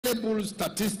available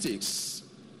statistics,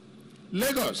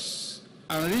 Lagos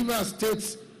and Rivers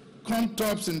states come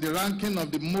tops in the ranking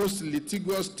of the most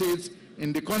litigious states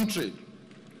in the country.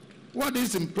 What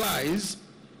this implies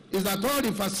is that all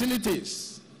the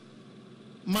facilities,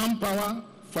 manpower,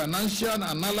 financial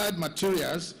and allied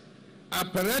materials are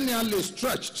perennially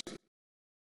stretched.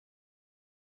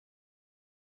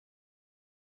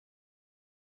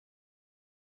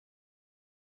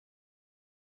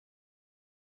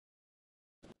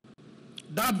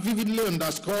 That vividly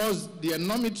underscores the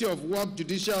enormity of work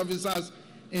judicial officers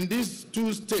in these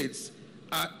two states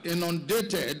are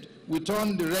inundated with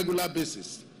on the regular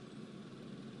basis.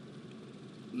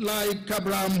 Like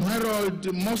Abraham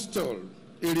Harold Mostel,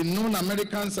 a renowned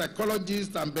American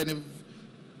psychologist and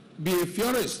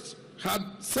behaviorist, had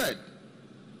said,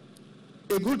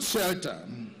 a good shelter,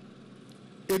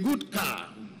 a good car,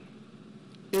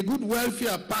 a good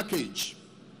welfare package,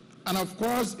 and of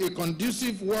course a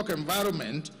conducive work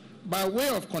environment by way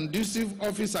of conducive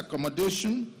office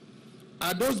accommodation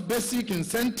are those basic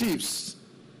incentives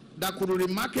that could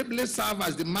remarkably serve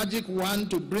as the magic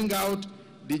wand to bring out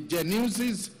the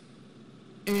genuineness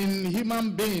in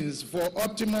human beings for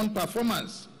optimum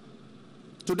performance.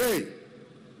 Today,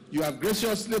 you have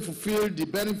graciously fulfilled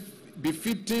the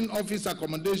befitting office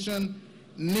accommodation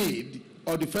need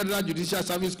of the Federal Judicial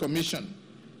Service Commission,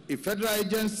 a federal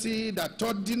agency that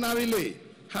ordinarily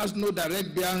has no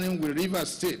direct bearing with Rivers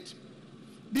State.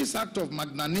 This act of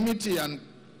magnanimity and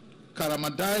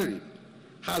camaraderie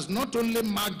has not only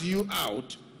marked you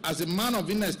out as a man of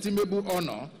inestimable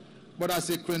honor, but as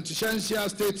a quintessential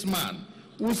statesman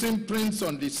whose imprints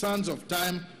on the sands of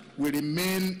time will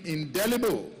remain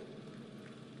indelible.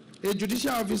 A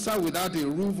judicial officer without a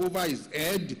roof over his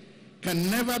head can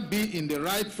never be in the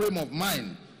right frame of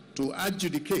mind to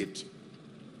adjudicate.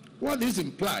 What this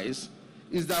implies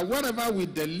is that wherever we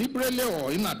deliberately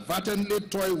or inadvertently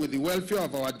toy with the welfare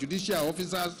of our judicial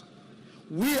officers,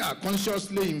 we are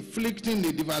consciously inflicting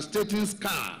a devastating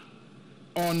scar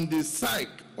on the psyche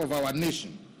of our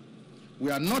nation. We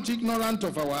are not ignorant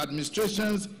of our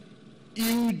administration's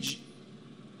huge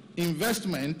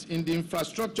investment in the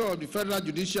infrastructure of the federal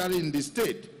judiciary in the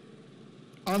state.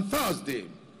 On Thursday,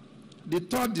 the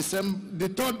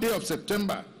 3rd day of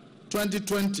September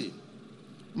 2020,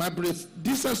 my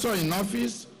predecessor in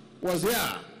office was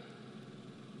here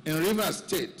in Rivers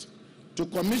State to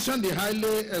commission the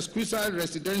highly exquisite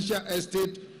residential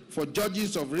estate for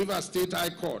judges of Rivers State High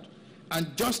Court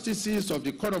and justices of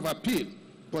the Court of Appeal,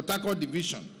 Port Harcourt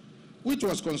Division, which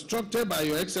was constructed by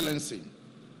Your Excellency.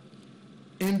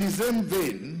 In the same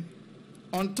vein,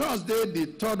 on Thursday, the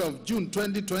 3rd of June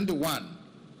 2021,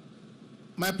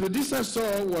 my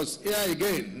predecessor was here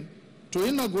again to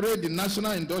inaugurate the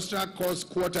National Industrial Courts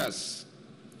Quarters.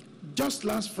 Just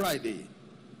last Friday,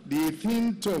 the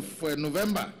 18th of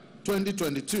November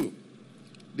 2022,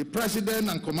 the President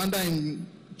and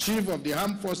Commander-in-Chief of the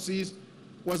Armed Forces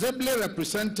was ably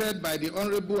represented by the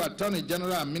Honorable Attorney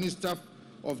General and Minister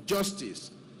of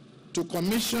Justice to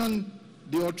commission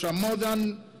the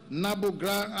ultramodern Nabo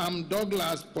Graham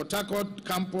Douglas Port Harcourt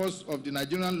campus of the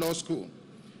Nigerian Law School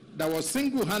that was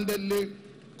single-handedly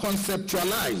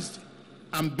conceptualized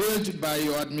and built by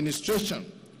your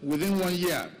administration within 1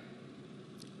 year.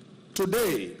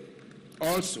 Today,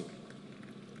 also,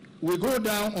 we go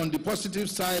down on the positive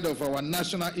side of our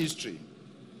national history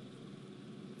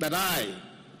that I,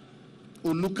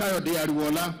 Olukayode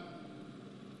Ariwoola,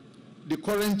 the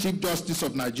current Chief Justice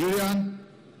of Nigeria,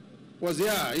 was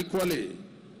here equally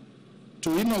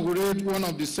to inaugurate one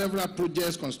of the several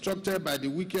projects constructed by the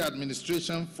Wike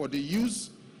administration for the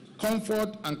use,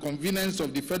 comfort, and convenience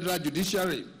of the federal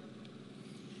judiciary.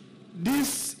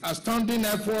 These astounding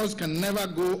efforts can never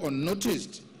go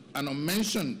unnoticed and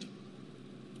unmentioned.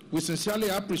 We sincerely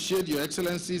appreciate Your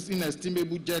Excellency's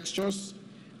inestimable gestures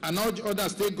and urge other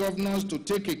state governors to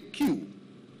take a cue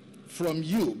from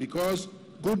you, because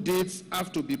good deeds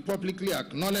have to be publicly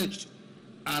acknowledged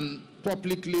and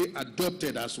publicly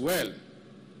adopted as well.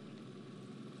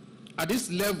 At this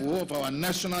level of our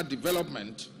national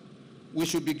development, we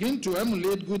should begin to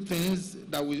emulate good things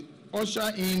that will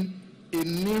usher in a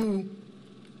new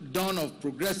dawn of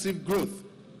progressive growth.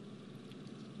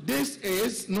 This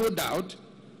is, no doubt,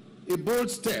 a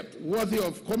bold step worthy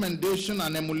of commendation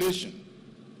and emulation.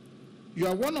 You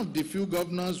are one of the few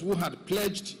governors who had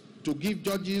pledged to give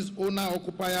judges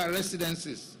owner-occupier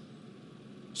residences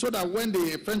so that when they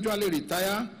eventually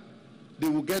retire, they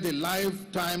will get a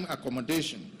lifetime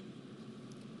accommodation.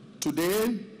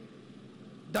 Today,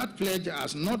 that pledge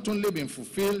has not only been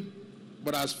fulfilled,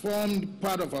 but has formed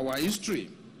part of our history.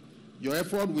 Your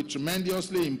effort will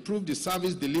tremendously improve the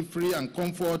service delivery and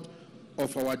comfort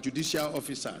of our judicial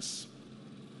officers.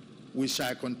 We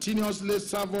shall continuously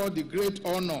savor the great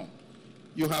honor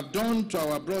you have done to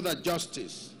our brother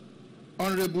Justice,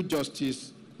 Honorable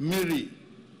Justice Mary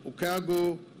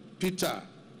Okago Peter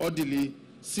Odili,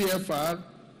 CFR,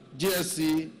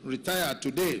 GSC, retired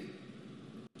today.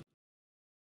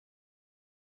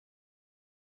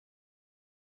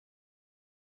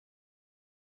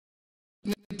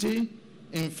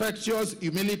 Infectious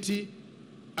humility,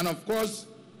 and of course,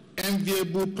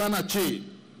 enviable panacea.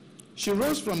 She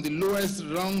rose from the lowest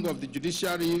rung of the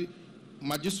judiciary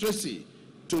magistracy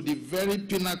to the very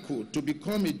pinnacle to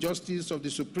become a justice of the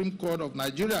Supreme Court of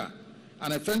Nigeria,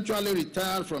 and eventually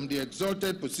retired from the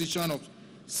exalted position of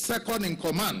second in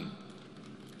command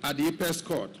at the Apex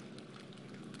Court.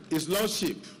 His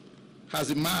Lordship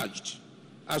has emerged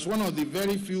as one of the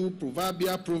very few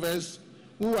proverbial prophets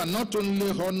who are not only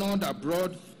honored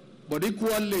abroad, but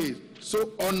equally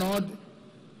so honored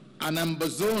and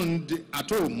embosomed at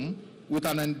home with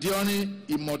an enduring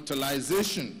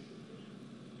immortalization.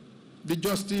 The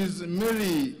Justice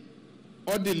Mary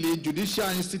Odili Judicial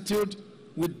Institute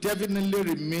will definitely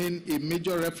remain a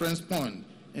major reference point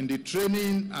in the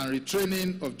training and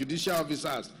retraining of judicial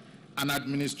officers and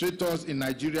administrators in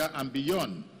Nigeria and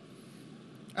beyond.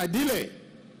 Ideally,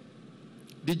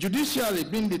 the judiciary,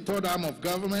 being the third arm of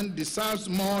government, deserves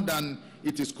more than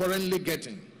it is currently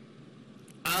getting.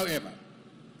 However,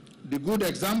 the good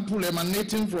example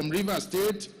emanating from Rivers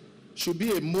State should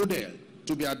be a model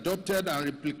to be adopted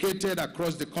and replicated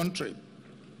across the country.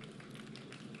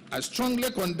 I strongly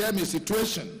condemn a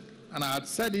situation, and I had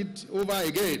said it over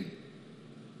again,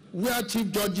 where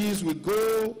chief judges will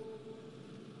go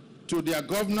to their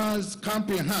governors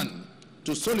camp in hand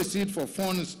to solicit for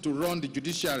funds to run the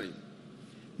judiciary.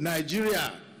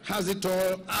 Nigeria has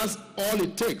all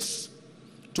it takes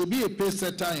to be a pace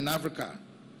setter in Africa.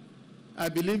 I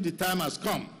believe the time has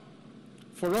come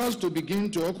for us to begin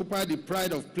to occupy the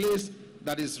pride of place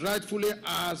that is rightfully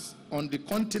ours on the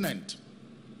continent.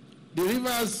 The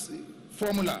Rivers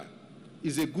formula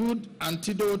is a good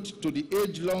antidote to the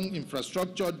age-long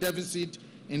infrastructure deficit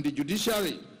in the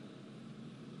judiciary.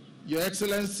 Your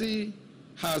Excellency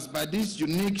has, by this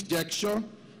unique gesture,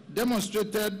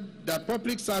 demonstrated that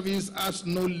public service has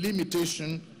no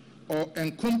limitation or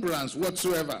encumbrance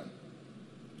whatsoever.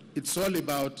 It's all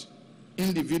about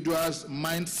individuals'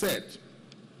 mindset.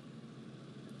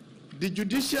 The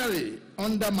judiciary,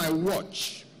 under my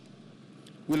watch,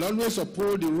 will always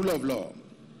uphold the rule of law,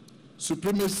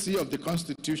 supremacy of the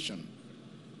Constitution,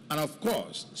 and of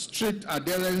course, strict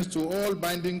adherence to all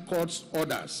binding court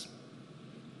orders.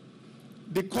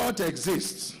 The court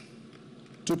exists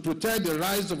to protect the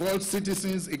rights of all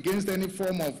citizens against any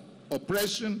form of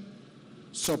oppression,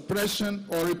 suppression,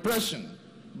 or repression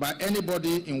by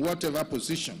anybody in whatever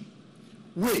position.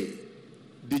 We,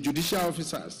 the judicial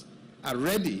officers, are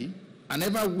ready and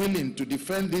ever willing to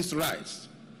defend these rights,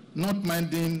 not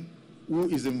minding who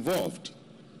is involved.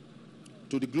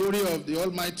 To the glory of the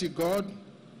Almighty God,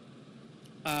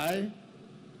 I,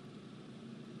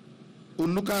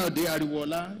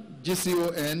 Ariwoola,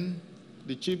 GCON,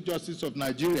 the Chief Justice of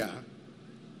Nigeria,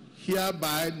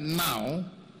 hereby now,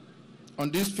 on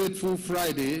this fateful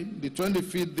Friday, the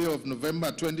 25th day of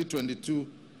November 2022,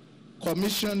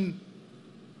 commission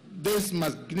these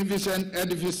magnificent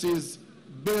edifices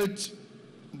built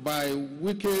by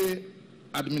Wike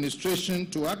administration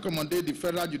to accommodate the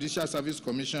Federal Judicial Service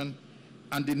Commission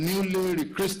and the newly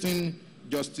rechristened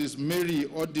Justice Mary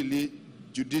Odili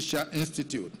Judicial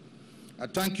Institute. I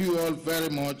thank you all very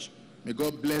much. May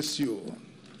God bless you.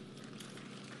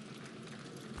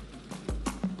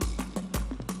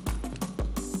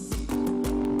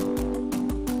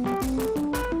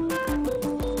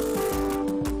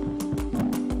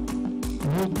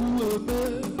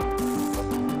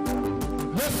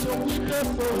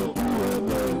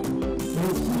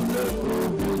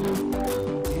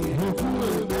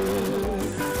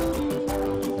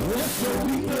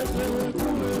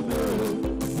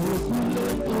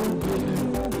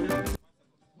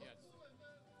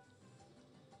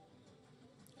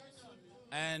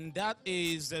 And that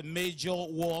is a major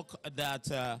work that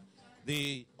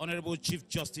the Honorable Chief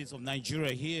Justice of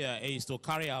Nigeria here is to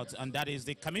carry out, and that is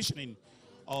the commissioning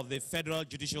of the Federal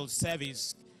Judicial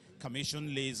Service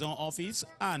Commission Liaison Office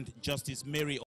and Justice Mary